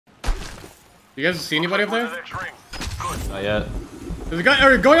You guys see anybody up there? Not yet. There's a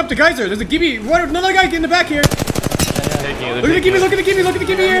guy going up to Geyser. There's a Gibby. What? Another guy in the back here. Look at the Gibby. Look at the Gibby. Look at the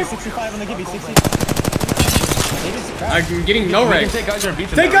Gibby here. 65 on the Gibby. 60. I'm getting no rank. Take Geyser and beat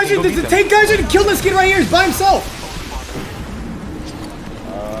them. Take Geyser and kill this kid right here. He's by himself.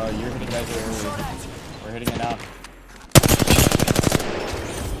 You're hitting Geyser early. We're hitting it now.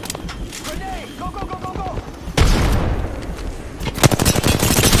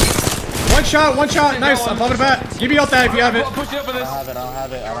 One shot, nice. I'm pumping it back. Give me out that if you have it. Push it up for this. I don't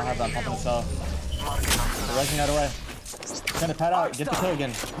have it. I'm pumping myself. They're rushing that away. Trying to pad out. Get the kill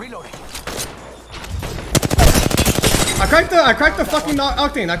again. I cracked the fucking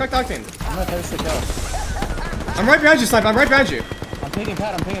octane. I cracked the octane. I'm gonna thirst the kill. I'm right behind you, Snipe. I'm right behind you. I'm picking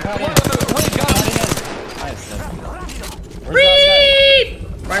pad in. Nice.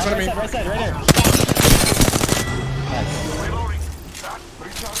 Right in front of me. Right side, right here.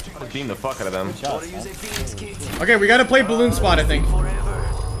 Beam the fuck out of them. Okay, we gotta play balloon spot, I think.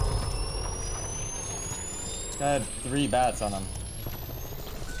 This guy had 3 bats on him.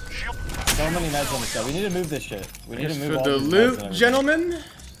 So many meds on this guy. We need to move this shit. We need to move all the these loot, gentlemen.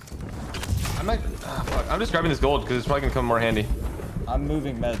 I'm just grabbing this gold because it's probably gonna come more handy. I'm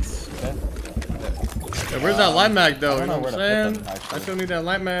moving meds. Okay. Yeah, where's that light mag though? You know what I'm saying? Them, I still need that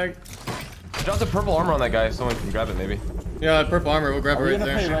light mag. Drop the purple armor on that guy. Someone can grab it maybe. Yeah, that purple armor. We'll grab it right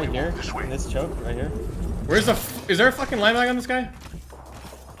there. Play right here. In this choke, right here. Where's the? Is there a fucking light mag on this guy?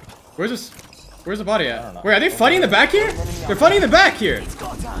 Where's this? Where's the body at? Wait, are they fighting in the back here? They're fighting in the back here.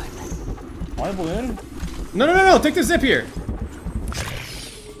 Want a balloon? No. Take the zip here.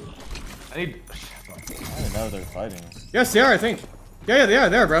 I need. I didn't know they're fighting. Yes, they are. I think. Yeah, they are.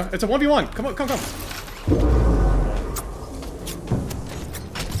 There, bro. It's a 1v1. Come on, come.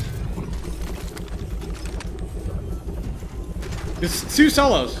 It's 2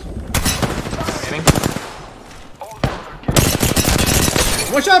 solos.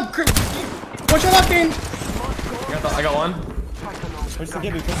 One shot, Octane. I got one. Push the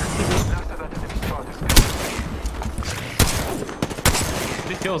Gibby.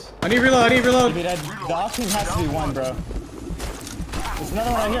 These kills. I need reload. Gibby, the Octane has to be 1, bro. There's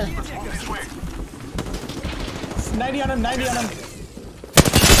another one right here. It's 90 on him.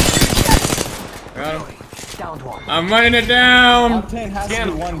 Got him. I'm running it down. Octane has to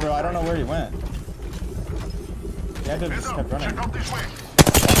be 1, bro. I don't know where he went. He had to just kept running.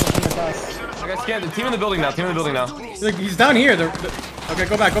 I got scanned. Team in the building now. He's down here. Okay,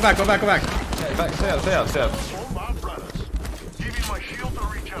 go back. Stay out.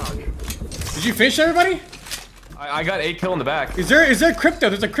 Did you finish everybody? I got 8 kill in the back. Is there crypto?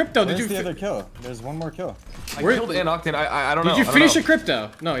 There's a crypto. Where's the other kill? There's one more kill. I killed an Octane. I don't know. Did you finish a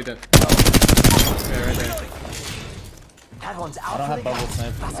crypto? No, he didn't. Okay, right there. I don't have bubble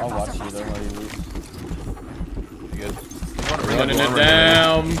snipe. I'll watch you though while you leave. Good. Running it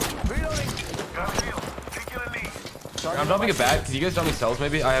down. I'm dumping it back. Can you guys dump me cells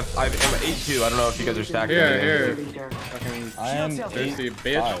maybe? I'm 8-2. I don't know if you guys are stacked. Here. I am 8-5.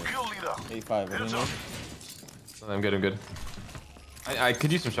 8-5. What do you need? I'm good. I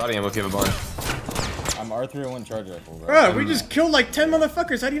could use some shotty ammo if you have a bunch. I'm R301 charge rifle, bro. Bro, we just killed like 10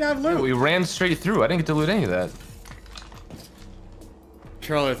 motherfuckers. How do you not have loot? We ran straight through. I didn't get to loot any of that.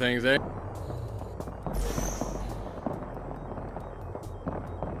 Controller things, eh?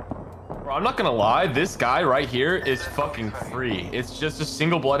 Bro, I'm not gonna lie. This guy right here is fucking free. It's just a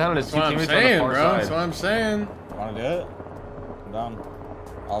single bloodhound and his 2 teammates on the far side. That's what I'm saying. Wanna do it? I'm down.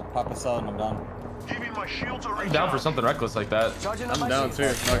 I'll pop a cell and I'm down. I'm down for something reckless like that. I'm down too.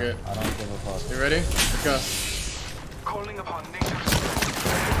 Fuck it. I don't give a fuck. You ready? Let's go. Calling upon nature.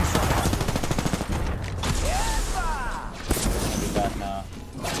 I'll be back now.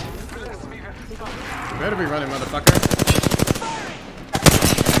 You better be running, motherfucker.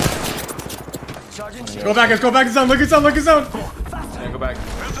 Go back, let's go back to zone. Look at zone. Yeah, go back.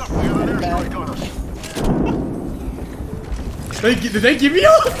 Did they give you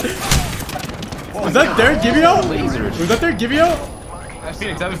out? Was that their Gibio? Was that their Gibio? I have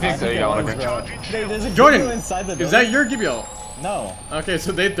Phoenix. There you go. Okay. Jordan, inside the is that your Gibio? No. Okay,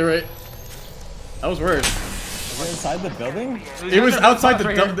 so they threw it. That was worse. Is it inside the building? It was outside the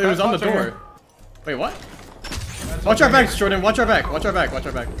door. It was on the door. Wait, what? Watch our backs, Jordan. Watch our back. What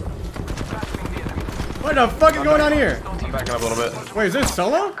the fuck is going on here? I'm backing up a little bit. Wait, is this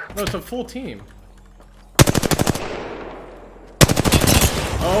solo? No, it's a full team.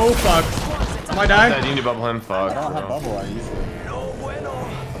 Oh fuck. Am I dying? You need to bubble him. Fuck. I don't have bubble. I use it.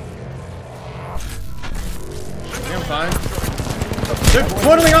 Yeah, I'm fine. They're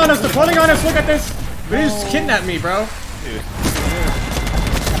totally on us. Look at this. They just kidnapped me, bro. Dude.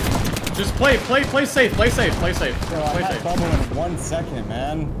 Just play safe. Play safe. Bro, I had bubble in 1 second,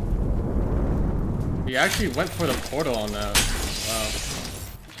 man. He actually went for the portal on that. Wow.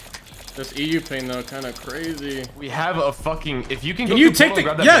 This EU thing though, kind of crazy. We have a fucking. If you can go you through take the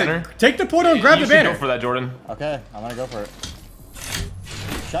portal the and grab that banner, take the portal and grab the banner. Go for that, Jordan. Okay, I'm gonna go for it.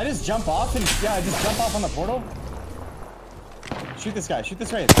 Should I just jump off and just jump off on the portal? Shoot this guy. Shoot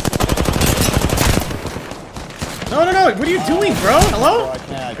this wraith. No. What are you doing, bro? Hello? Bro, I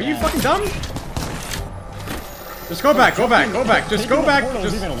can't. Are you fucking dumb? Just go back. Just go back.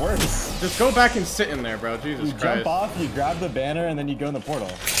 Even worse. Just go back and sit in there, bro. Jesus You Christ. jump off, you grab the banner, and then you go in the portal.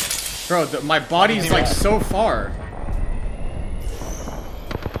 Bro, my body's like so far.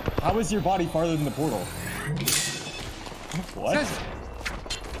 How is your body farther than the portal? What?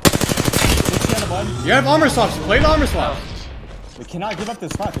 You have armor swaps. Play the armor swap. We cannot give up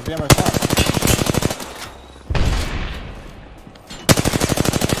this spot because we have our swap.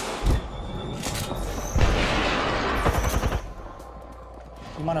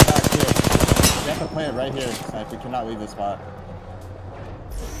 Come on our back here. We have to play it right here. Snipe. We cannot leave this spot.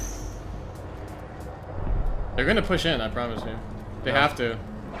 They're gonna push in, I promise you. They have to.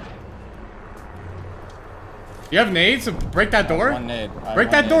 You have nades to break that door? One nade. Break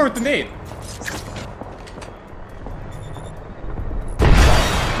that door with the nade.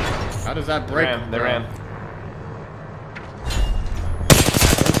 How does that break? They ran.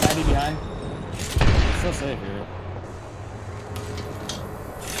 There's 90 behind. It's still safe here.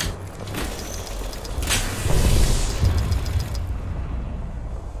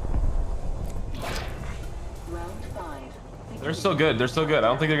 They're still good. I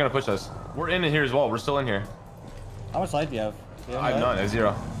don't think they're gonna push us. We're in here as well. We're still in here. How much light do you have? I have none. I have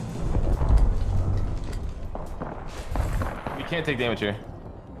 0. We can't take damage here.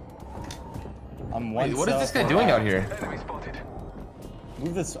 I'm one. Wait, what is this guy doing out here? Enemy spotted.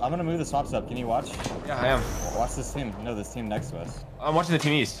 Move this. I'm gonna move the swaps up. Can you watch? Yeah, I am. Watch this team. No, this team next to us. I'm watching the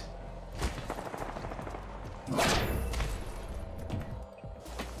team east.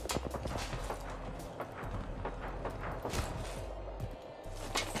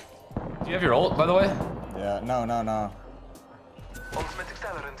 Do you have your ult, by the way? Yeah. No. Ultimate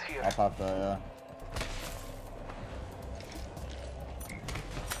accelerant here. I'll pop the.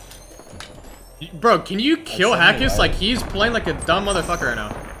 Bro, can you kill That's Hackus? right. Like, he's playing like a dumb motherfucker right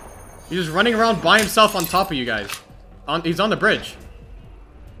now. He's just running around by himself on top of you guys. He's on the bridge.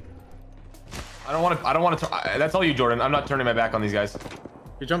 I don't want to. That's all you, Jordan. I'm not turning my back on these guys.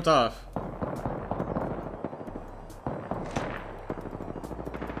 He jumped off.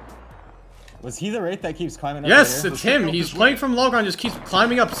 Was he the wraith that keeps climbing up? Yes, here? it's him. He's playing from low ground, just keeps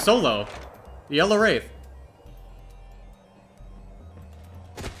climbing up solo. The yellow wraith.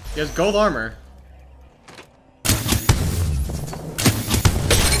 He has gold armor.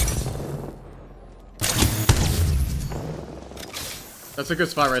 That's a good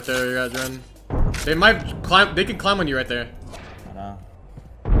spot right there, you guys, Ren. They might climb. They can climb on you right there. I know.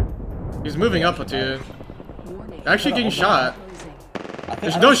 He's moving up to you. Actually getting shot.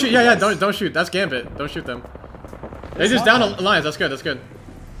 Don't Don't shoot. Yeah. Don't shoot. That's Gambit. Don't shoot them. They just down alliance. That's good. That's good.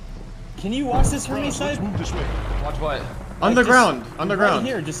 Can you watch this for me, Side? Watch what? Underground. Right Underground.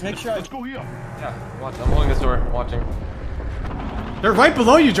 here. Just make sure. Yeah, watch. I'm holding this door. Watching. They're right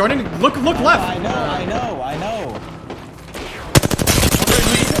below you, Jordan. Look left. I know.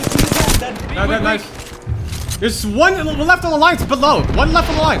 Nice. There's one left on the lines below. One left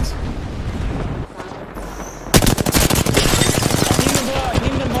on the lines.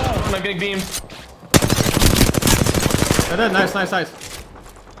 I'm getting beamed. Nice.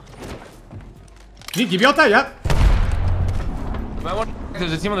 Can you give you out that? Yep.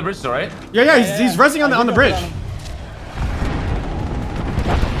 There's a team on the bridge still, right? Yeah. He's resing on the bridge.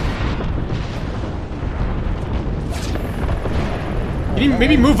 Can you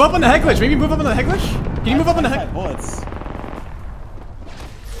maybe move up on the head glitch? Can you move up on the head glitch? Bullets.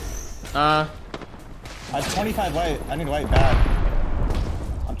 I have 25 light. I need light bad.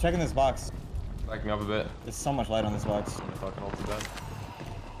 I'm checking this box. Back me up a bit. There's so much light on this box. Fucking ult's dead.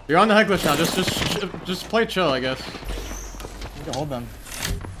 You're on the head glitch now. Just play chill, I guess. You can hold them.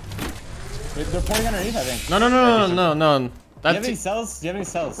 They're pouring underneath, I think. No. Do you have any cells?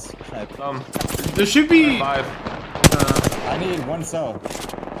 Snipe. There should be. 5. I need 1 cell.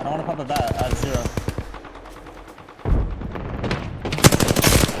 I don't want to pop a bat. I have 0.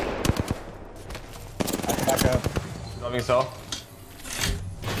 I have to back up. Loving cell.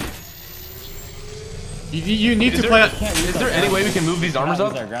 You need to play. Is there any way we can move these armors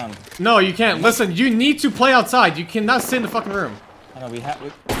up? No, you can't. Listen, you need to play outside. You cannot sit in the fucking room. I know we have.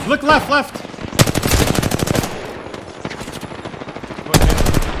 Look left.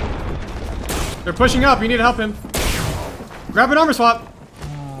 They're pushing up. You need to help him. Grab an armor swap.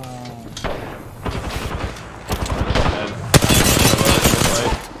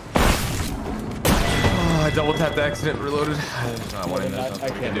 Oh, I double tapped the accident, reloaded. There's not one in there. There's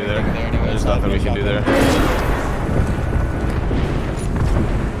nothing we can do there. Anyway. There's nothing we can do there.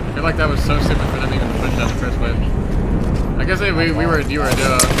 I feel like that was so stupid for them even to push that in the first place. I guess you were a duo. You were a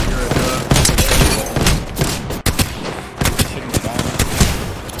duo.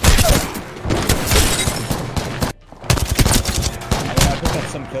 I picked up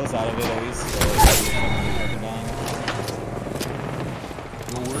some kills out of it at least.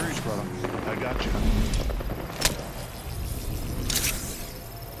 No worries, brother. I got you.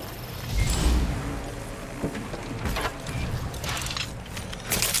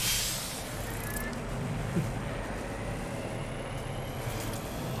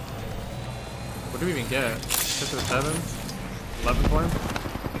 What do we even get? Get to the 7? 11 for him?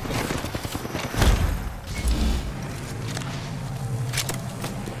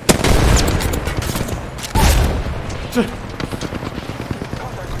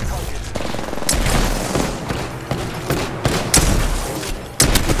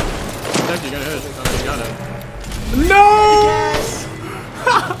 You got it. Oh, you got it. No!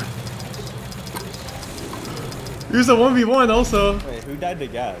 He was a 1v1 also. Wait, who died to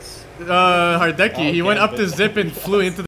gas? Hardeki. He went up the zip and flew into the